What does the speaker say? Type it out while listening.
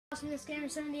From this Gamer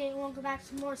 78, welcome back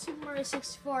to more Super Mario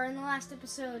 64. In the last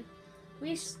episode,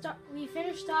 we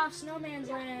finished off Snowman's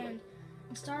Land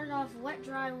and started off Wet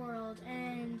Dry World.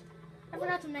 And I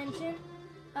forgot to mention,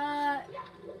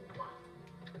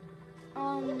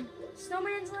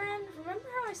 Snowman's Land. Remember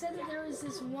how I said that there was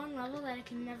this one level that I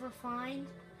can never find?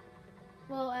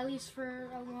 Well, at least for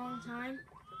a long time.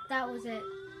 That was it.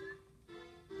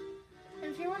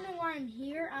 And if you're wondering why I'm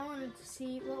here, I wanted to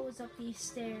see what was up these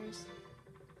stairs.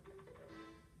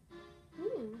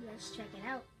 Ooh, let's check it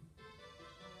out.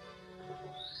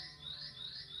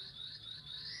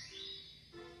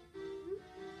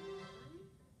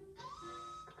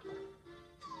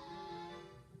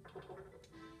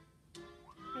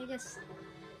 I guess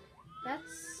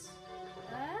that's...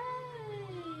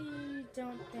 I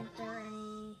don't think there are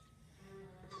any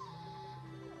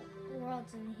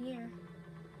worlds in here.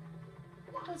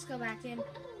 Let's go back in.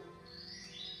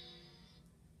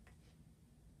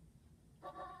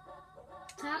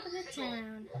 Top of the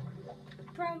town.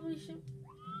 Probably should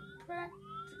practice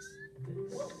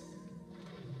this.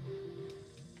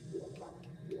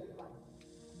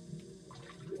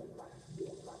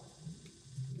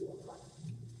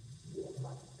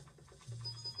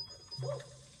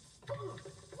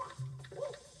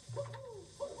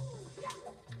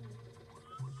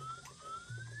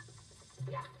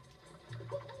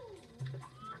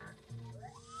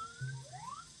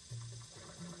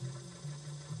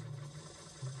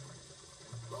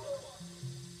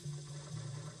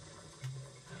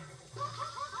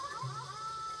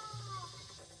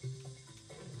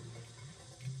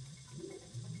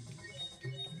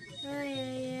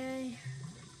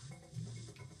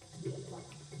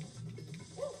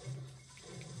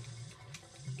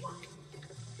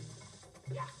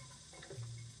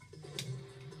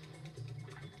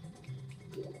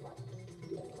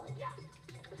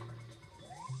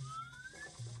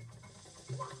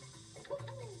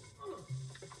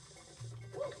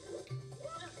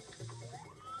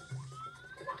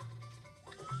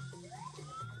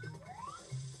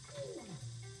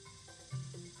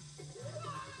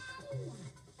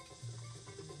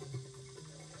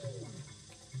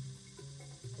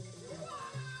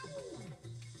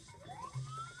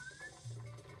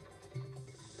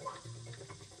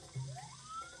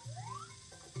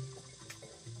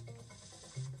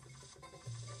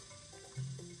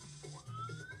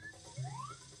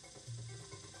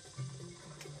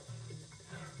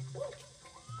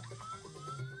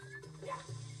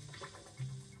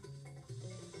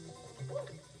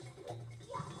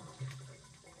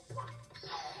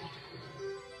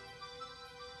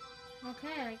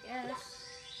 Okay, I guess.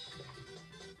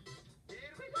 Here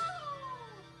we go!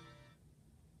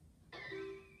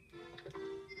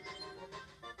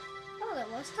 Oh, that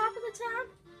was top of the town?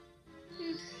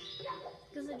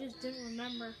 Because I just didn't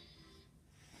remember.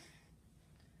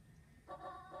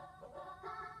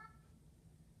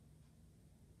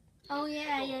 Oh,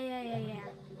 yeah.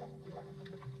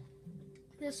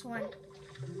 This one.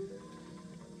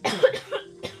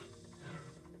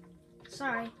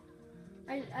 Sorry.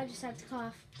 I just had to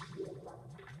cough.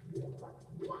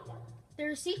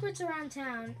 There are secrets around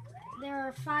town. There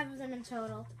are 5 of them in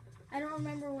total. I don't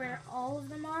remember where all of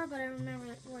them are, but I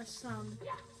remember where some.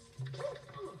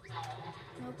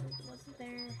 Nope, it wasn't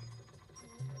there.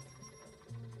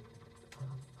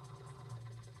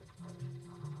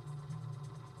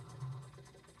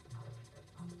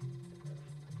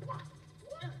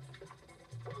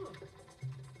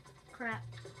 Crap.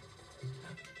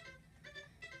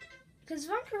 Because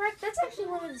if I'm correct, that's actually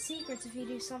one of the secrets if you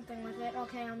do something with it.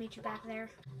 Okay, I'll meet you back there.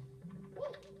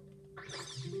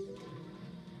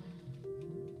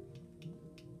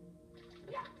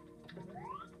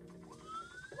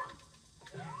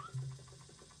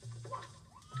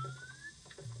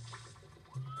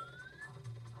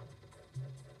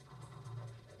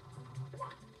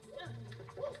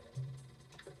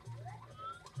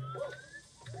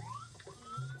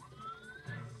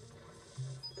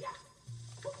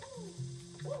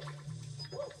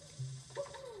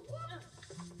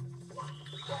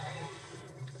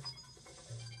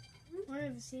 One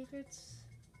of the secrets.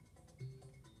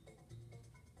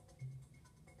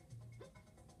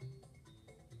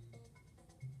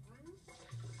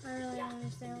 I really don't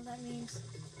understand what that means.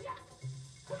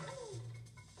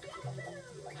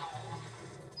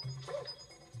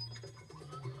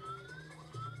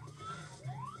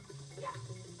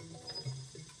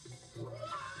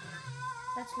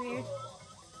 That's weird.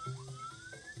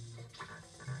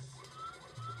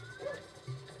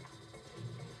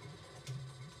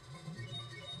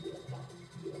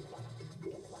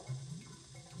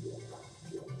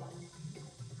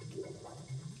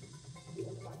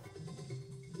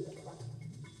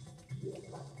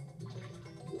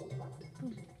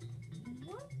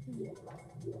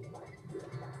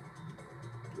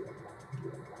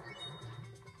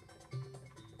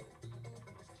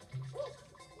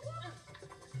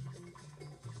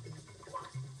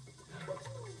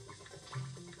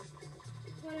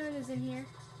 in here.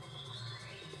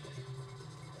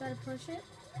 Gotta push it.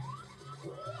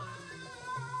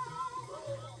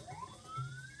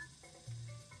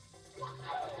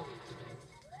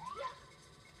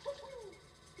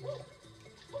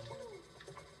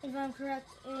 If I'm correct,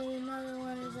 another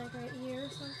one is like right here or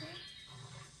something.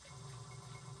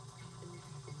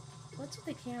 What's with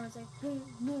the camera? It's like boom,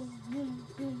 boom, boom,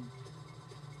 boom.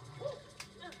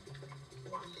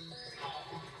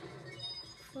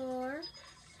 4.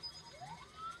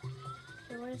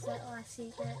 Okay, what is that last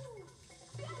secret?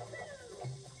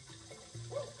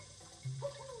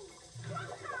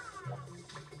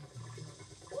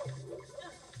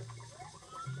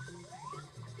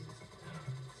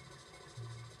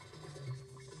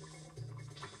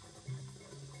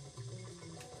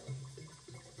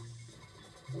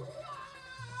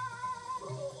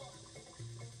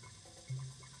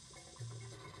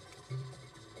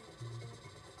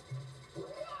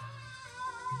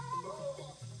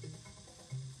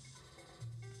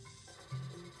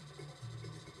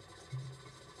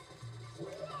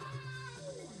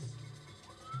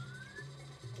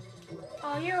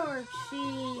 Oh, you're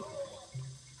cheap.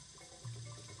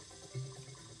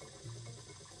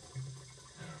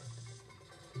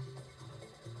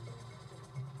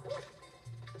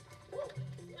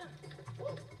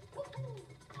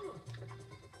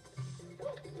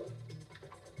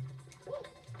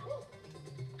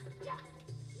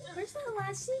 Where's that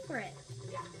last secret?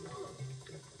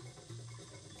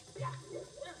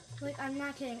 Like, I'm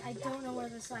not kidding. I don't know where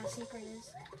this last secret is.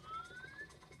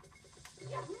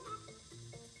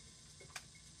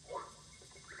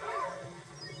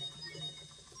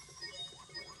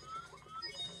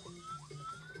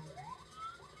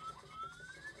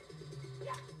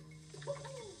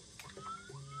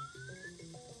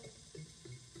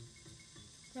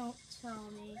 Don't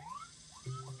tell me.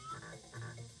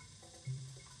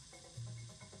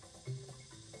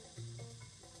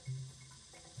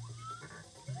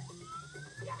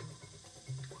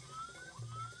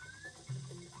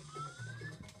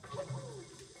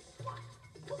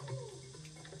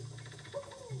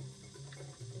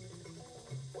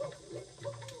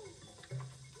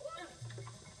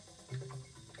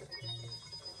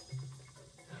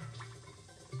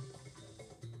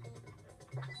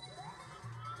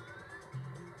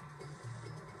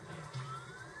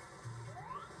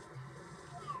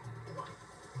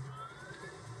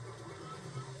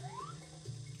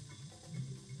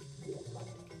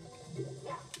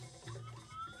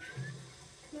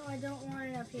 No, I don't want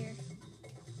it up here.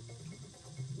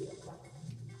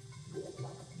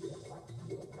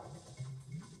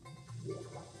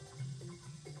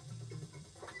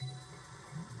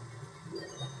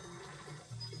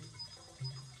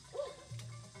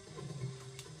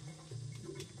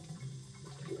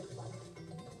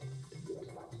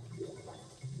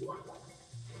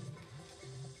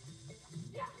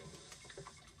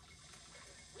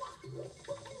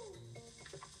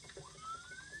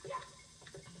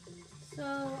 So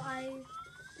I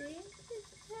think this is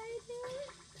how you do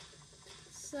it.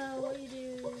 So what you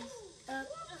do is up,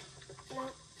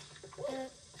 up,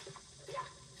 up.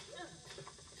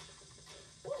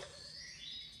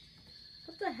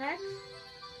 What the heck?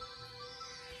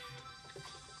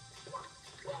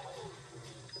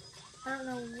 I don't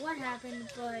know what happened,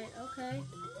 but okay,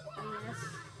 I guess.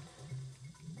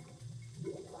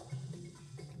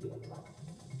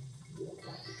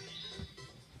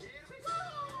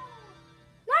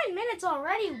 9 minutes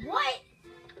already? What?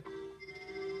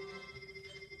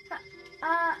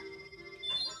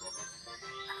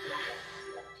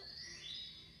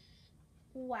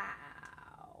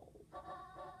 Wow.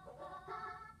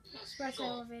 Express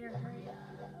elevator, hurry up.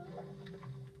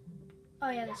 Oh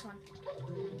yeah, this one.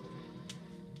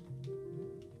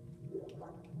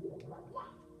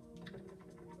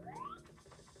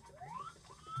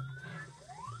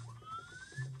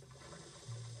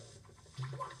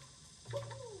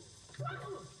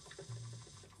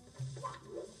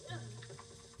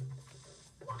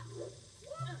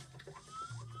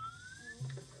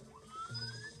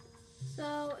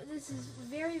 So this is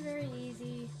very, very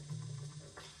easy.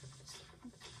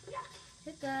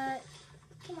 Hit that.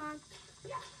 Come on.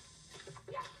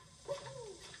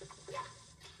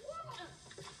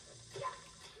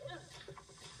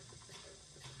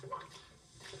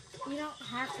 You don't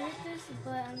have to hit this,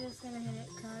 but I'm just gonna hit it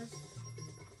cause.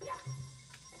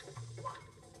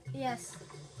 Yes.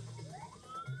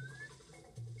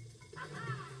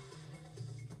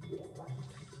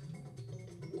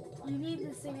 You need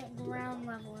this thing at ground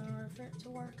level in order for it to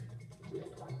work.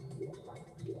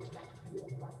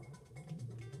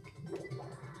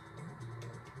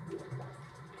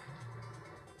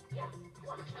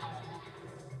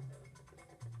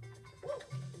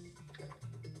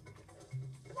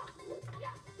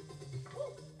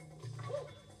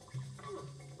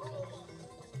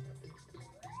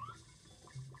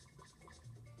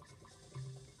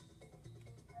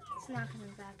 not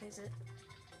coming back, is it?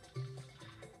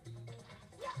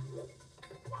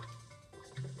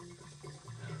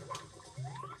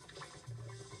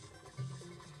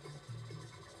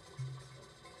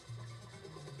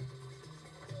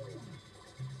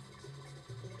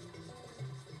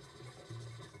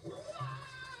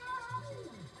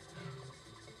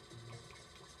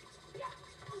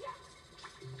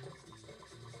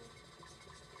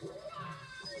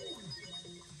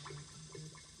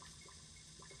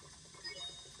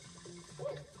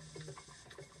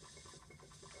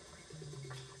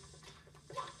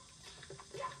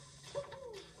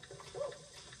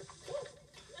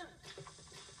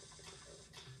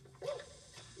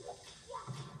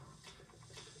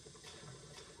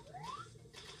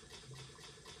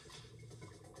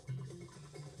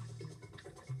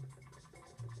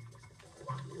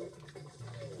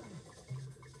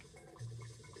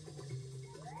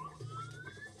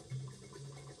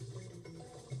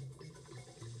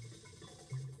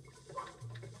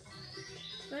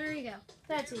 There you go.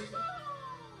 That's easy.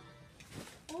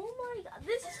 Oh my god,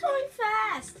 this is going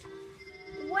fast!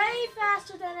 Way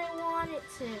faster than I want it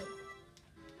to.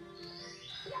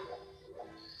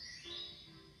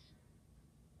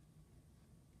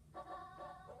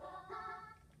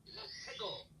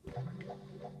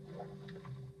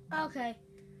 Okay.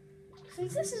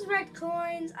 Since this is red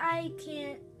coins, I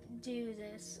can't do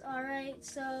this. Alright,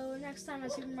 so next time on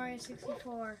Super Mario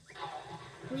 64,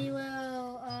 we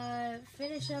will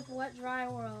finish up Wet Dry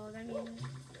World. I mean,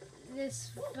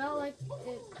 this felt like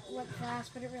it went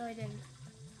fast, but it really didn't.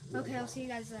 Okay, I'll see you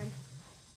guys then.